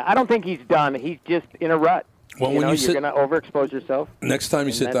 Yeah, I don't think he's done. He's just in a rut. Well, you're going to overexpose yourself. Next time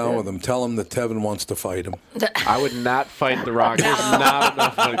you sit down with him, tell him that Tevin wants to fight him. I would not fight The Rock. There's not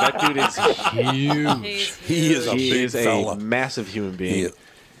enough money. That dude is huge. He is a big fella. A massive human being.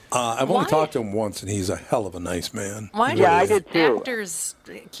 I've only talked to him once, and he's a hell of a nice man. Why do I did too. actors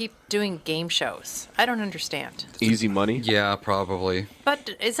keep doing game shows? I don't understand. Easy money? Yeah, probably. But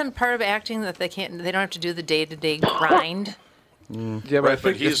isn't part of acting that they don't have to do the day-to-day grind? Yeah, right,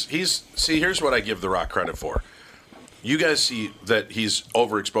 but he's see, here's what I give The Rock credit for. You guys see that he's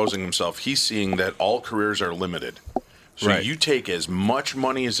overexposing himself. He's seeing that all careers are limited. So you take as much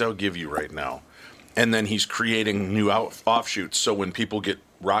money as they'll give you right now, and then he's creating new offshoots. So when people get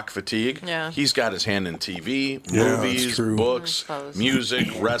Rock fatigue, he's got his hand in TV, movies, books, music,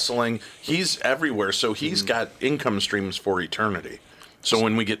 wrestling. He's everywhere. So he's got income streams for eternity. So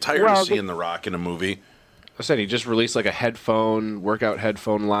when we get tired of seeing The Rock in a movie, I said he just released like a workout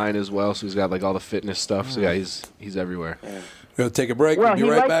headphone line as well. So he's got like all the fitness stuff. So yeah, he's everywhere. We're going to take a break. We'll be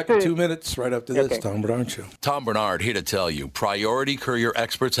right back in 2 minutes, right after this. Tom Bernard Show. Tom Bernard here to tell you, Priority Courier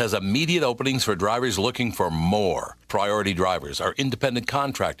Experts has immediate openings for drivers looking for more. Priority drivers are independent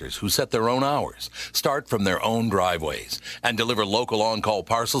contractors who set their own hours, start from their own driveways, and deliver local on-call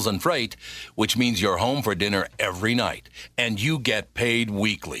parcels and freight, which means you're home for dinner every night, and you get paid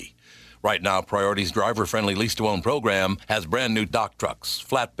weekly. Right now, Priority's driver-friendly lease-to-own program has brand-new dock trucks,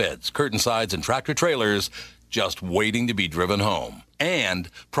 flatbeds, curtain sides, and tractor-trailers just waiting to be driven home. And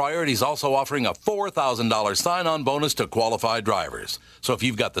Priority's also offering a $4,000 sign-on bonus to qualified drivers. So if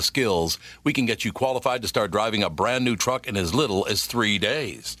you've got the skills, we can get you qualified to start driving a brand-new truck in as little as 3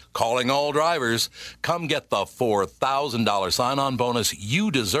 days. Calling all drivers, come get the $4,000 sign-on bonus you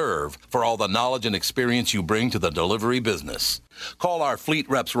deserve for all the knowledge and experience you bring to the delivery business. Call our fleet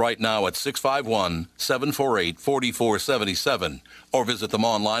reps right now at 651-748-4477 or visit them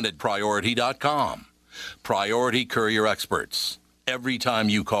online at priority.com. Priority Courier Experts. Every time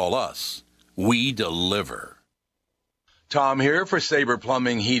you call us, we deliver. Tom here for Sabre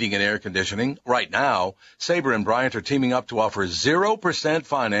Plumbing, Heating, and Air Conditioning. Right now, Sabre and Bryant are teaming up to offer 0%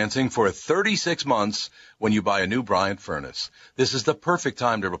 financing for 36 months when you buy a new Bryant furnace. This is the perfect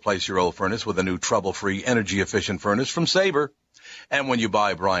time to replace your old furnace with a new trouble-free, energy-efficient furnace from Sabre. And when you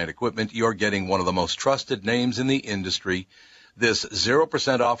buy Bryant equipment, you're getting one of the most trusted names in the industry. This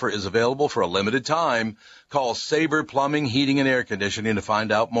 0% offer is available for a limited time. Call Sabre Plumbing, Heating, and Air Conditioning to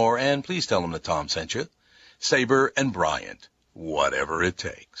find out more, and please tell them that Tom sent you. Sabre and Bryant, whatever it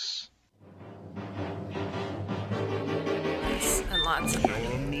takes. And lots of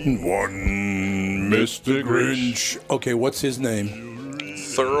One Mr. Grinch. Okay, what's his name?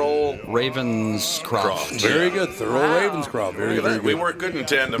 Thurl Ravenscroft. Very good. Thurl Ravenscroft. Very good. We work good in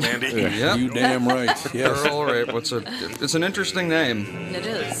tandem, Andy. Yep. You damn right. Yes. It's an interesting name. It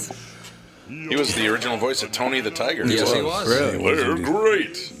is. He was the original voice of Tony the Tiger. Yes, he was. Really? They're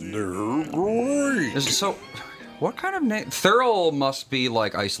great. They're great. So, what kind of name? Thurl must be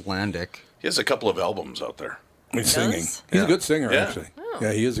like Icelandic. He has a couple of albums out there. He's singing. He's a good singer, actually. Oh.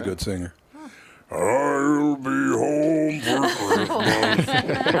 Yeah, he is a good singer. I'll be home for Christmas.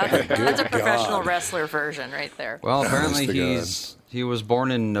 That's a professional wrestler version right there. Well, apparently he was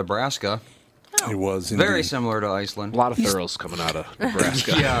born in Nebraska. He was very similar to Iceland. A lot of Thurls coming out of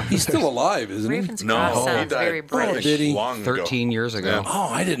Nebraska. Yeah. He's still alive, isn't he? Ravenscroft sounds very British. Did he? Long ago. 13 years ago. Oh,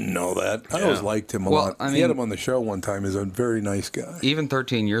 I didn't know that. I always liked him a Well, lot. I He had mean- him on the show one time. He's a very nice guy. Even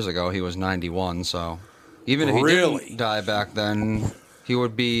 13 years ago, he was 91, so even if he Really? didn't die back then, he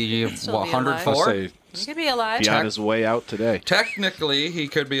would be, still what, be alive. 104? Say, He could be alive. be on his way out today. Technically, he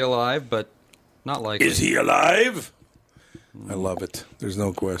could be alive, but not likely. Is he alive? I love it. There's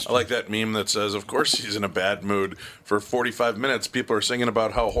no question. I like that meme that says, of course he's in a bad mood. For 45 minutes, people are singing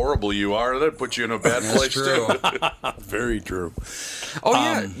about how horrible you are. That puts you in a bad That's place, true. too. Very true. Oh,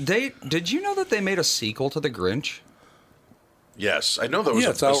 yeah. Did you know that they made a sequel to The Grinch? Yes, I know there was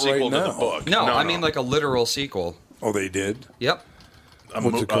it's a out sequel right to the now. book. No, I mean like a literal sequel. Oh, they did? Yep.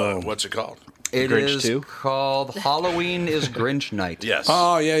 What's it called? What's it called? It Grinch is 2? called Halloween is Grinch Night. Yes.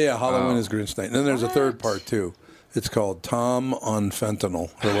 Oh, yeah. Halloween is Grinch Night. And then there's a third part, too. It's called Tom on Fentanyl,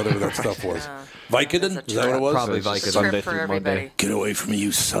 or whatever that stuff was. Vicodin? Is that what it was? Probably It's a Vicodin. Sunday trip for through everybody. Monday. Get away from me,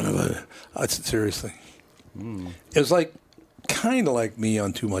 you son of a... seriously. It was like, kind of like me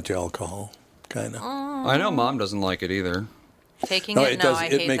on too much alcohol. Kind of. I know Mom doesn't like it either. Taking No, it, it no, does. I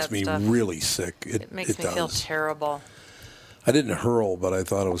It hate makes that me stuff. really sick. It makes me feel does. terrible. I didn't hurl, but I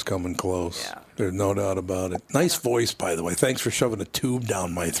thought it was coming close. Yeah. There's no doubt about it. Nice voice, by the way. Thanks for shoving a tube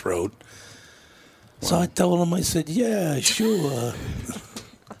down my throat. So I told him, I said, yeah, sure.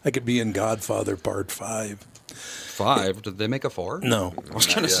 I could be in Godfather Part 5. 5? Did they make a 4? No. I was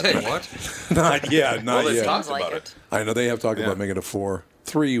going to say, what? Not yet. Not Well, they've yet. talked like about it. it. I know they have talked about making it a 4.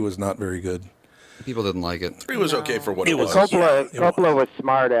 3 was not very good. People didn't like it. 3 was okay for what it was. Coppola was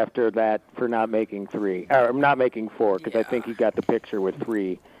smart after that for not making 3, or not making 4, because I think he got the picture with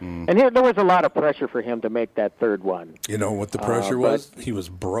 3. And there was a lot of pressure for him to make that third one. You know what the pressure was? He was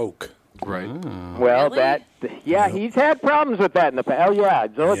broke. Right. Well, Really? he's had problems with that in the past. Oh, yeah,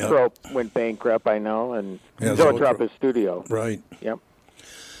 Zoetrope went bankrupt, I know, and Yeah, Zoetrope is studio. Right. Yep.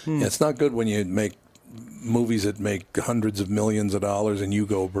 Yeah, it's not good when you make movies that make hundreds of millions of dollars and you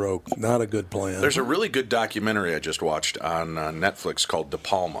go broke. Not a good plan. There's a really good documentary I just watched on Netflix called De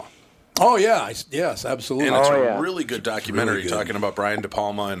Palma. Oh, yeah. Yes, absolutely. And it's Oh, a yeah. really good documentary really good. talking about Brian De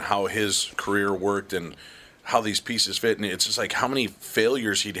Palma and how his career worked and how these pieces fit. And it's just like how many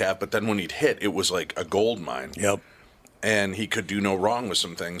failures he'd have, but then when he'd hit, it was like a gold mine. Yep. And he could do no wrong with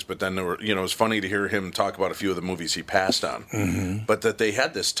some things, but then there were, it was funny to hear him talk about a few of the movies he passed on. Mm-hmm. But that they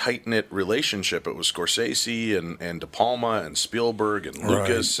had this tight-knit relationship. It was Scorsese and De Palma and Spielberg and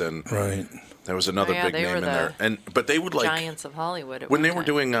Lucas and Right. there was another Oh, yeah, big they name were in the there. But they would like Giants of Hollywood. when they were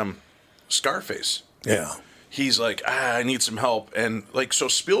doing Scarface. Yeah. He's like, I need some help. And, so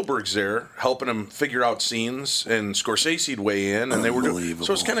Spielberg's there helping him figure out scenes, and Scorsese'd weigh in, and they were doing...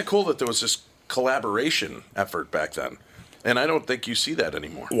 So it's kind of cool that there was this collaboration effort back then. And I don't think you see that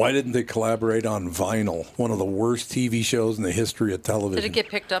anymore. Why didn't they collaborate on Vinyl, one of the worst TV shows in the history of television? Did it get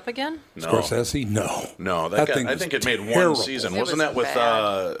picked up again? No. Scorsese? No. No, thing I was think it made terrible. one season. It Wasn't was that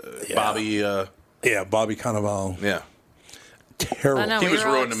with bad. Bobby... Yeah, Bobby Cannavale. yeah. Terrible. I know, He we was were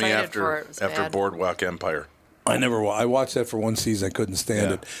all ruining me excited for it. It was after bad. Boardwalk Empire. I watched that for one season. I couldn't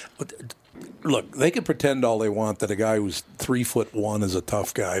stand it. But look, they can pretend all they want that a guy who's 3'1" is a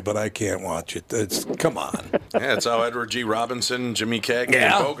tough guy, but I can't watch it. Come on. Yeah, it's how Edward G. Robinson, Jimmy Cagney,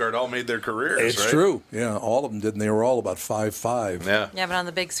 and Bogart all made their careers, It's right? true. Yeah, all of them did, and they were all about 5'5". Yeah. Yeah, but on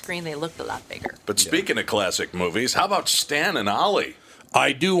the big screen, they looked a lot bigger. But speaking of classic movies, how about Stan and Ollie?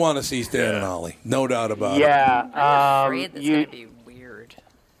 I do want to see Stan and Ollie. No doubt about it. Yeah. I'm afraid that's going to be weird.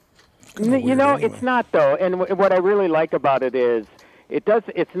 It's not, though. And what I really like about it is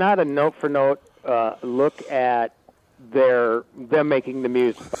it's not a note-for-note look at them making the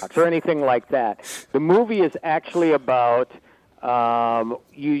music box or anything like that. The movie is actually about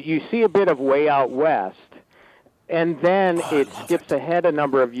you see a bit of Way Out West, and then it skips ahead a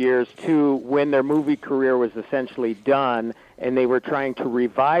number of years to when their movie career was essentially done, and they were trying to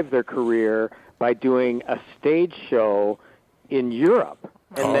revive their career by doing a stage show in Europe.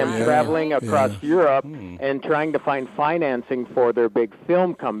 And then traveling across Europe and trying to find financing for their big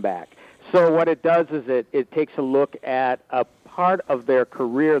film comeback. So what it does is it takes a look at a part of their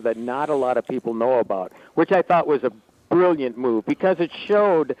career that not a lot of people know about, which I thought was a brilliant move because it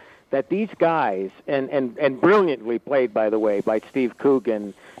showed that these guys, and brilliantly played, by the way, by Steve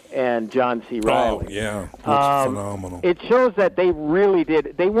Coogan and John C. Reilly. Oh, yeah. That's phenomenal. It shows that they really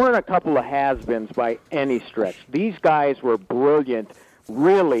did. They weren't a couple of has-beens by any stretch. These guys were brilliant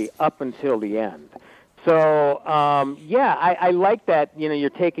really up until the end. So, I like that, you're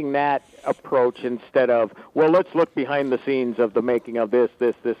taking that approach instead of, well, let's look behind the scenes of the making of this,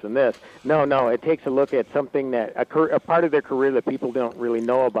 and this. No, it takes a look at something that, a part of their career that people don't really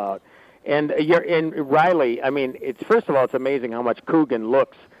know about. And Riley, I mean, it's first of all, it's amazing how much Coogan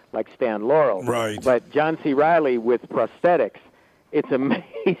looks like Stan Laurel. Right. But John C. Reilly with prosthetics, it's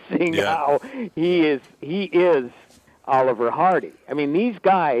amazing how he is Oliver Hardy. I mean, these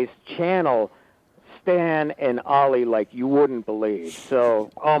guys channel Stan and Ollie like you wouldn't believe.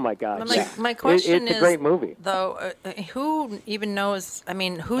 So, oh my God. My question it's a great movie. Though, who even knows? I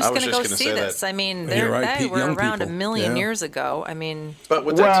mean, who's going to go see this? I mean, they were around a million years ago. I mean, but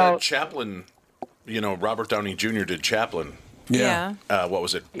with that said, Chaplin, Robert Downey Jr. did Chaplin. Yeah. What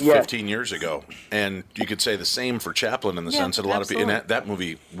was it? 15 years ago, and you could say the same for Chaplin in the sense that a lot of people in that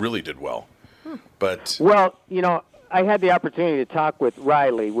movie really did well. But I had the opportunity to talk with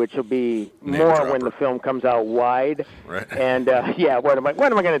Riley, which will be more when the film comes out wide. Right. And what am I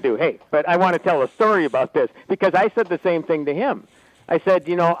going to do? Hey, but I want to tell a story about this because I said the same thing to him. I said,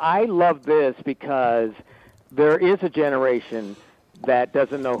 I love this because there is a generation that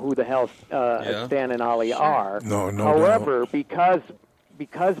doesn't know who the hell Stan and Ollie are. No. However, because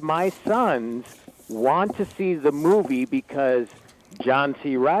my sons want to see the movie because John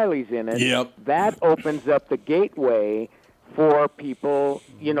C. Reilly's in it, that opens up the gateway for people,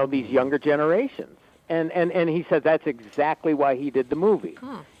 these younger generations. And he said that's exactly why he did the movie.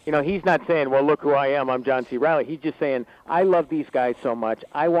 He's not saying, well, look who I am, I'm John C. Reilly. He's just saying, I love these guys so much.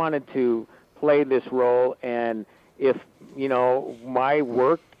 I wanted to play this role, and if, my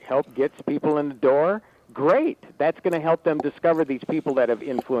work gets people in the door, great. That's going to help them discover these people that have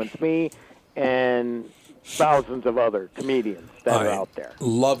influenced me and thousands of other comedians that are out there.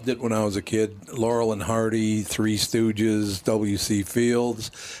 Loved it when I was a kid. Laurel and Hardy, Three Stooges, W.C.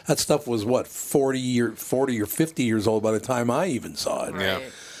 Fields. That stuff was, 40 or 50 years old by the time I even saw it. Right. Yeah.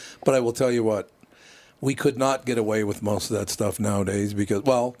 But I will tell you what, we could not get away with most of that stuff nowadays because,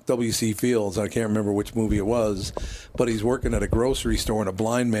 W.C. Fields, I can't remember which movie it was, but he's working at a grocery store and a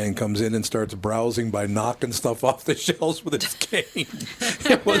blind man comes in and starts browsing by knocking stuff off the shelves with his cane.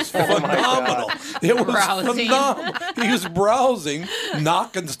 It was phenomenal. It was phenomenal. He was browsing,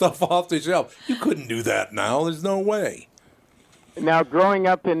 knocking stuff off the shelf. You couldn't do that now. There's no way. Now, growing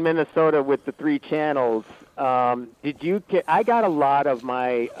up in Minnesota with the 3 channels, I got a lot of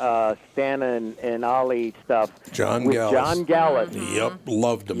my Stan and Ollie stuff with John Gallus. Yep,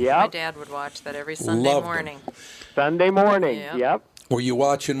 loved him. My dad would watch that every Sunday morning. Sunday morning, yep. Were you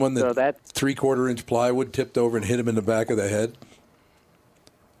watching when the 3/4-inch plywood tipped over and hit him in the back of the head?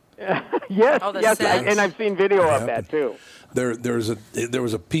 Yes, and I've seen video of that too. There was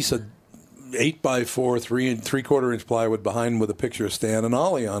a piece of 8x4, 3/4-inch plywood behind with a picture of Stan and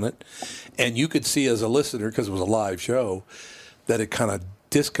Ollie on it, and you could see as a listener, because it was a live show, that it kind of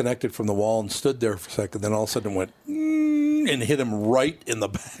disconnected from the wall and stood there for a second. Then all of a sudden it went and hit him right in the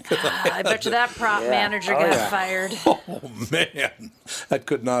back of the head. I bet you that prop manager got fired. Oh man, that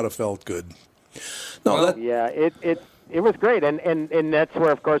could not have felt good. It was great, and that's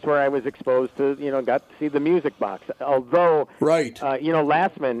where, of course, where I was exposed to, got to see the music box. Although,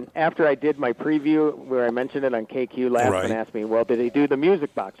 Lastman, after I did my preview where I mentioned it on KQ, Lastman asked me, well, did they do the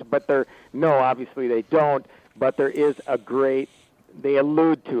music box? But no, obviously they don't, but there is they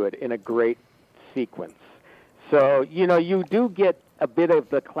allude to it in a great sequence. So, you do get a bit of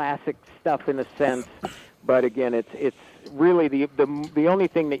the classic stuff in a sense, but again, it's really the only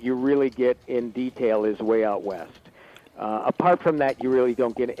thing that you really get in detail is Way Out West. Apart from that, you really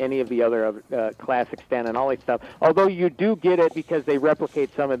don't get any of the other classic Stan and Ollie stuff. Although you do get it because they replicate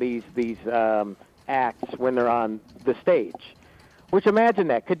some of these acts when they're on the stage. Which, imagine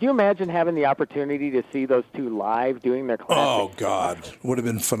that. Could you imagine having the opportunity to see those two live doing their classic? Oh, God. Would have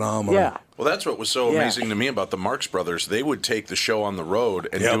been phenomenal. Yeah. Well, that's what was so amazing to me about the Marx Brothers. They would take the show on the road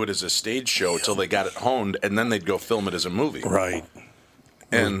and do it as a stage show until they got it honed, and then they'd go film it as a movie. Right.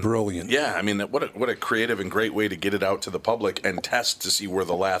 And brilliant. Yeah, I mean, what a creative and great way to get it out to the public and test to see where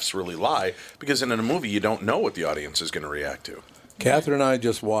the laughs really lie. Because in a movie, you don't know what the audience is going to react to. Catherine and I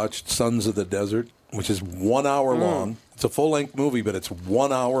just watched Sons of the Desert, which is 1 hour long. It's a full-length movie, but it's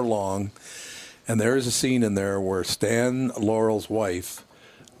 1 hour long. And there is a scene in there where Stan Laurel's wife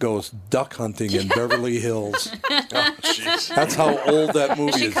goes duck hunting in Beverly Hills. Oh, jeez. That's how old that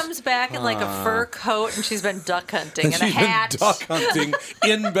movie is. She comes back in like a fur coat, and she's been duck hunting and a she's hat. Been duck hunting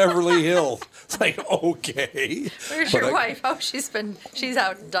in Beverly Hills. It's like, okay. Where's your wife? Oh, she's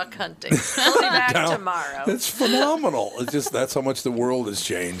out duck hunting. She'll be back tomorrow. It's phenomenal. It's just that's how much the world has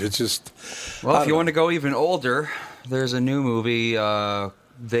changed. It's just. Well, if you want to go even older, there's a new movie,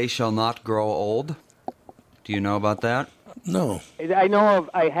 They Shall Not Grow Old. Do you know about that? No. I know of.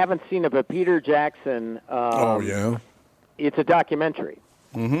 I haven't seen it, but Peter Jackson. It's a documentary.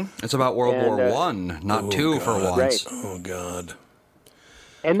 Mm-hmm. It's about World War I, not II for once. Right. Oh God.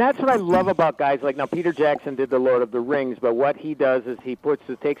 And that's what I love about guys like, now Peter Jackson did the Lord of the Rings, but what he does is he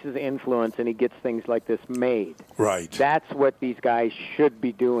takes his influence and he gets things like this made. Right. That's what these guys should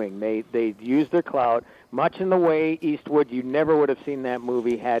be doing. They use their clout, much in the way Eastwood, you never would have seen that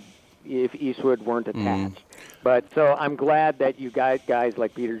movie if Eastwood weren't attached. But so I'm glad that you got guys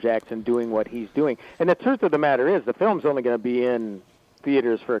like Peter Jackson doing what he's doing. And the truth of the matter is the film's only going to be in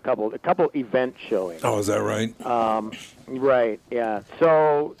theaters for a couple event showings. Oh, is that right? Right, yeah.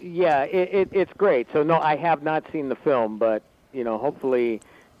 So, yeah, it's great. So, no, I have not seen the film, but, hopefully,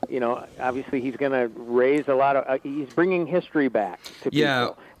 obviously he's going to raise a lot of he's bringing history back to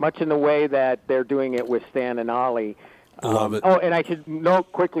people, much in the way that they're doing it with Stan and Ollie. Love it. Oh, and I should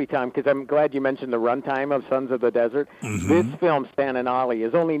note quickly, Tom, because I'm glad you mentioned the runtime of Sons of the Desert. Mm-hmm. This film, Stan and Ollie,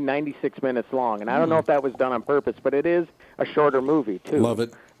 is only 96 minutes long, and I don't know if that was done on purpose, but it is a shorter movie, too. Love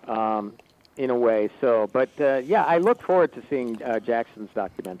it. In a way, so, but I look forward to seeing Jackson's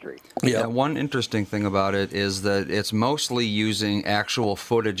documentary. Yeah, one interesting thing about it is that it's mostly using actual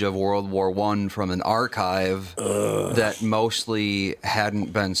footage of World War I from an archive that mostly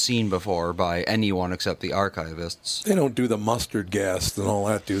hadn't been seen before by anyone except the archivists. They don't do the mustard gas and all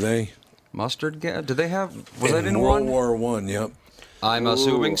that, do they? Mustard gas? Do they have? Was that in World War I? Yep. I'm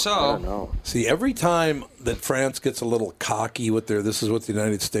assuming so. I don't know. See, every time that France gets a little cocky with this is what the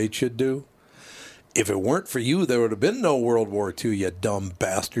United States should do. If it weren't for you, there would have been no World War II, you dumb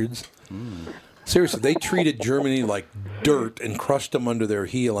bastards. Seriously, they treated Germany like dirt and crushed them under their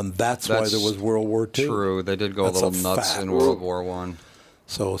heel, and that's why there was World War II. True, they did go a little nuts in World War I.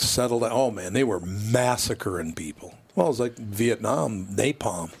 So settle down. Oh, man, they were massacring people. Well, it was like Vietnam,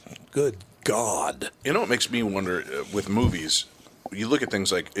 napalm. Good God. You know what makes me wonder with movies? You look at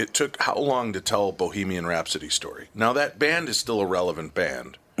things like, it took how long to tell Bohemian Rhapsody story? Now, that band is still a relevant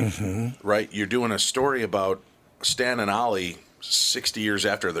band. Mm-hmm. Right? You're doing a story about Stan and Ollie 60 years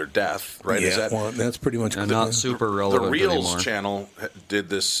after their death, right? Yeah, that's pretty much not super relevant. The Reels anymore. channel did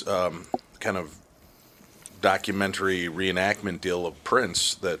this kind of documentary reenactment deal of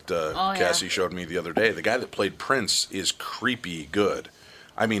Prince that Cassie showed me the other day. The guy that played Prince is creepy good.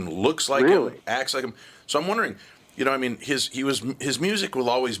 I mean, looks like him, acts like him. So I'm wondering, his music will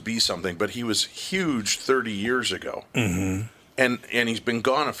always be something, but he was huge 30 years ago. Mm-hmm. And he's been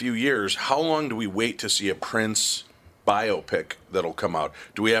gone a few years. How long do we wait to see a Prince biopic that'll come out?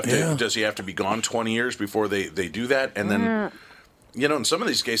 Do we have to? Does he have to be gone 20 years before they do that? And then, in some of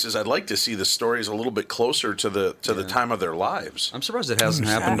these cases, I'd like to see the stories a little bit closer to the time of their lives. I'm surprised it hasn't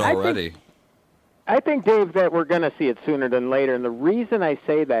happened already. I think, Dave, that we're going to see it sooner than later. And the reason I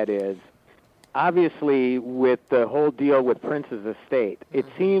say that is, obviously, with the whole deal with Prince's estate, it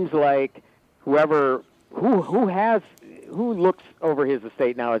seems like who looks over his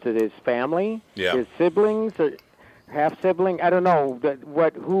estate now? Is it his family, his siblings, or half-sibling? I don't know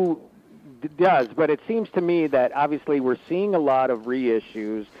who does, but it seems to me that obviously we're seeing a lot of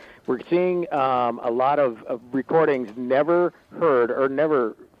reissues. We're seeing a lot of recordings never heard or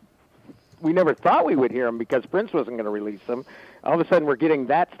we never thought we would hear them because Prince wasn't going to release them. All of a sudden we're getting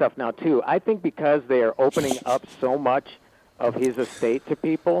that stuff now too. I think because they are opening up so much of his estate to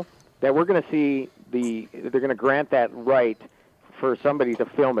people that we're going to see they're going to grant that right for somebody to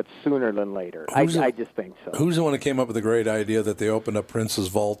film it sooner than later. I just think so. Who's the one that came up with the great idea that they opened up Prince's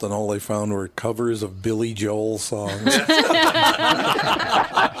vault and all they found were covers of Billy Joel songs?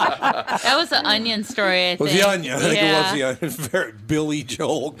 That was the Onion story, I think. It was the Onion. I think it was the Onion. Billy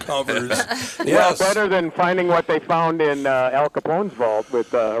Joel covers. Well, Yes. better than finding what they found in Al Capone's vault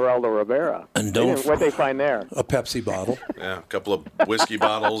with Geraldo Rivera. And what they find there. A Pepsi bottle. Yeah, a couple of whiskey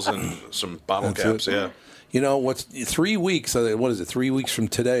bottles and some bottle caps, yeah. What's 3 weeks, what is it, 3 weeks from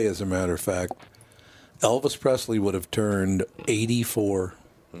today, as a matter of fact, Elvis Presley would have turned 84.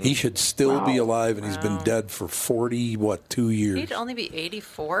 He should still be alive, and he's been dead for 2 years. He'd only be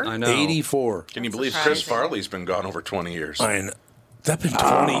 84? I know. 84. Can you believe Chris Farley's been gone over 20 years? I know. That's been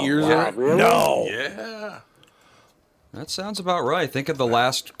 20 years already? Really? No. Yeah. That sounds about right. Think of the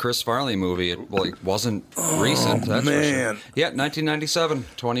last Chris Farley movie. It wasn't recent. That's man. For sure. Yeah, 1997,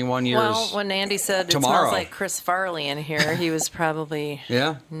 21 years. Well, when Andy said it smells like Chris Farley in here, he was probably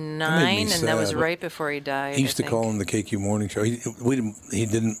 9, and that was right before he died. He used to call in the KQ Morning Show.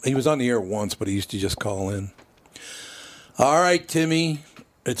 He was on the air once, but he used to just call in. All right, Timmy,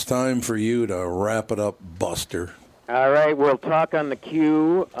 it's time for you to wrap it up, Buster. All right, we'll talk on the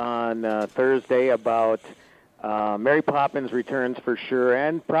Q on Thursday about Mary Poppins Returns for sure,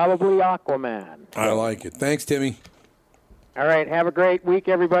 and probably Aquaman. I like it. Thanks, Timmy. All right, have a great week,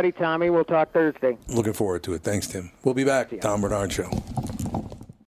 everybody. Tommy, we'll talk Thursday. Looking forward to it. Thanks, Tim. We'll be back. Tom Bernard Show.